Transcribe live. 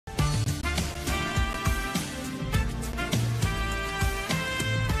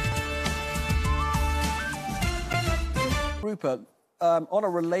Rupert, on a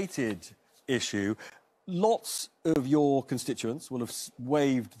related issue, lots of your constituents will have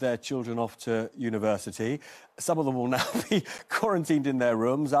waved their children off to university. Some of them will now be quarantined in their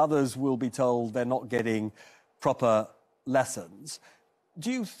rooms. Others will be told they're not getting proper lessons. Do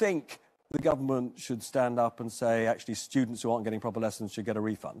you think the government should stand up and say, actually, students who aren't getting proper lessons should get a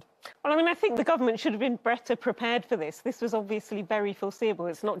refund? Well, I mean, I think the government should have been better prepared for this. This was obviously very foreseeable.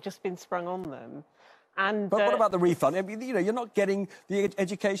 It's not just been sprung on them. But what about the refund? I mean, you know, you're not getting the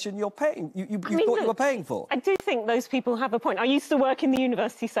education you're paying. You thought you were paying for. I do think those people have a point. I used to work in the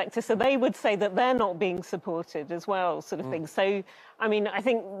university sector, so they would say that they're not being supported as well, sort of thing. So, I mean, I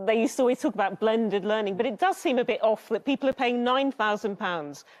think they used to always talk about blended learning, but it does seem a bit off that people are paying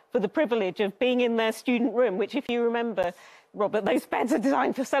 £9,000 for the privilege of being in their student room, which, if you remember, Robert, those beds are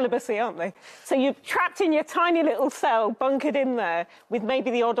designed for celibacy, aren't they? So you're trapped in your tiny little cell, bunkered in there, with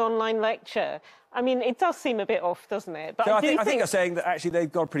maybe the odd online lecture. I mean, it does seem a bit off, doesn't it? But so I think you're saying that actually they've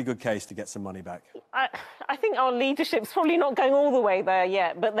got a pretty good case to get some money back. I think our leadership's probably not going all the way there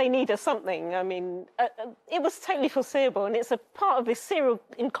yet, but they need something. I mean, it was totally foreseeable, and it's a part of this serial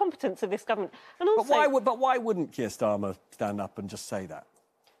incompetence of this government. And also, but why wouldn't Keir Starmer stand up and just say that?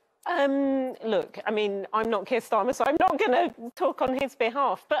 Look, I mean, I'm not Keir Starmer, so I'm not going to talk on his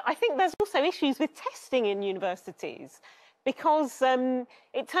behalf. But I think there's also issues with testing in universities, because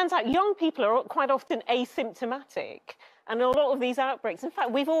it turns out young people are quite often asymptomatic. And a lot of these outbreaks, in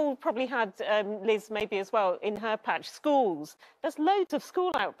fact, we've all probably had, Liz maybe as well, in her patch, schools. There's loads of school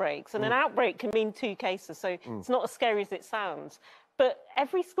outbreaks, and an outbreak can mean 2 cases, so it's not as scary as it sounds. But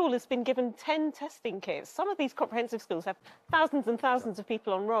every school has been given 10 testing kits. Some of these comprehensive schools have thousands and thousands of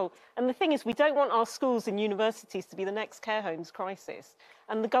people on roll. And the thing is, we don't want our schools and universities to be the next care homes crisis.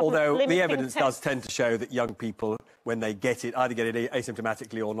 And the government Although the evidence does tend to show that young people, when they get it, either get it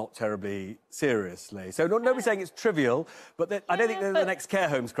asymptomatically or not terribly seriously. So nobody's saying it's trivial, but I don't think they're the next care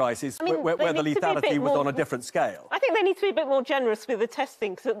homes crisis, I mean, where the lethality was on a different scale. I think they need to be a bit more generous with the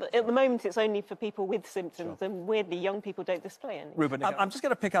testing, because at the moment it's only for people with symptoms, and weirdly, young people don't display any. Rupert, I'm just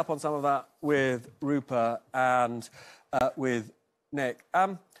going to pick up on some of that with Rupa and with Nick.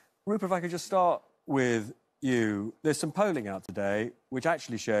 Rupa, if I could just start with you. There's some polling out today which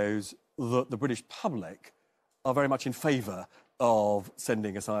actually shows that the British public are very much in favour of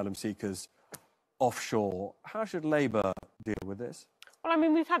sending asylum seekers offshore. How should Labour deal with this? Well, I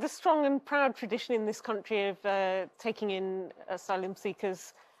mean, we've had a strong and proud tradition in this country of taking in asylum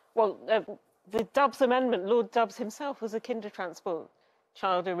seekers. Well, the Dubs Amendment, Lord Dubs himself was a kinder transport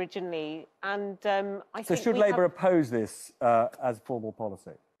child originally, and I think... So should Labour oppose this as formal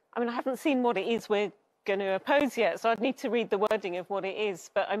policy? I mean, I haven't seen what it is we're going to oppose yet, so I'd need to read the wording of what it is.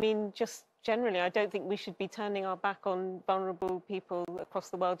 But, I mean, just generally, I don't think we should be turning our back on vulnerable people across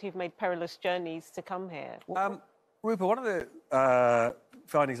the world who've made perilous journeys to come here. Rupert, one of the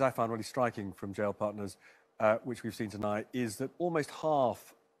findings I found really striking from Jail Partners, which we've seen tonight, is that almost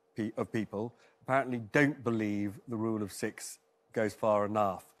half of people apparently don't believe the rule of 6 goes far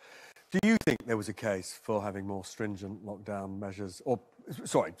enough. Do you think there was a case for having more stringent lockdown measures, or,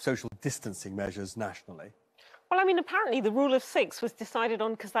 sorry, social distancing measures nationally? Well, I mean, apparently the rule of 6 was decided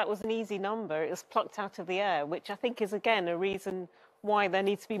on because that was an easy number. It was plucked out of the air, which I think is, again, a reason why there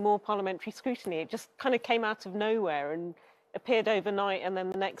needs to be more parliamentary scrutiny. It just kind of came out of nowhere and appeared overnight, and then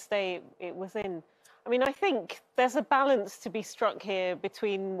the next day it was in. I mean, I think there's a balance to be struck here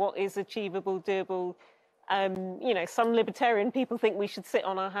between what is achievable, doable. You know, some libertarian people think we should sit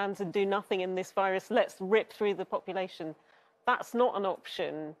on our hands and do nothing in this virus. Let's rip through the population. That's not an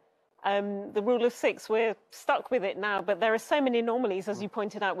option. The rule of 6, we're stuck with it now, but there are so many anomalies, as you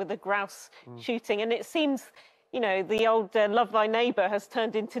pointed out, with the grouse shooting. And it seems, you know, the old love thy neighbour has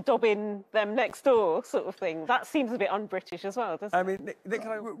turned into dobbing them next door sort of thing. That seems a bit un-British as well, doesn't it? I mean,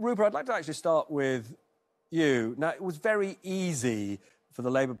 Rupert, I'd like to actually start with you. Now, it was very easy for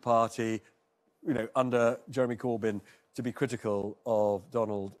the Labour Party, you know, under Jeremy Corbyn, to be critical of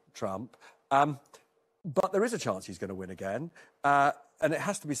Donald Trump. But there is a chance he's going to win again. And it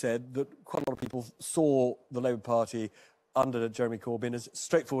has to be said that quite a lot of people saw the Labour Party under Jeremy Corbyn as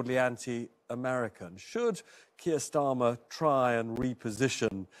straightforwardly anti-American. Should Keir Starmer try and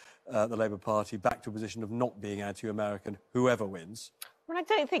reposition the Labour Party back to a position of not being anti-American, whoever wins? Well, I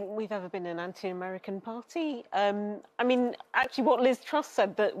don't think we've ever been an anti-American party. I mean, actually, what Liz Truss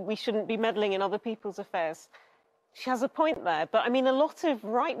said, that we shouldn't be meddling in other people's affairs, she has a point there. But, I mean, a lot of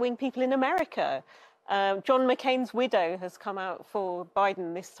right-wing people in America, John McCain's widow has come out for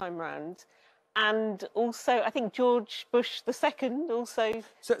Biden this time round. And also, I think George Bush II also...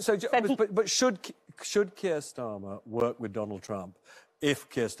 But should Keir Starmer work with Donald Trump if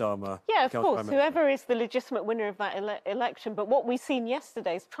Keir Starmer Yeah, of becomes course, Prime Minister. whoever is the legitimate winner of that election. But what we've seen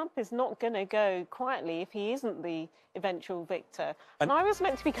yesterday is Trump is not going to go quietly if he isn't the eventual victor. And I was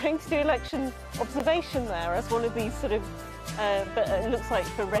meant to be going to do election observation there as one of these sort of, but it looks like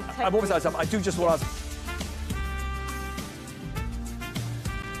for red tape. I'm almost out of time. I do just want to ask.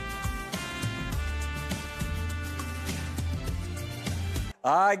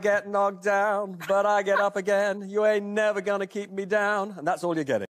 I get knocked down, but I get up again. You ain't never gonna keep me down. And that's all you're getting.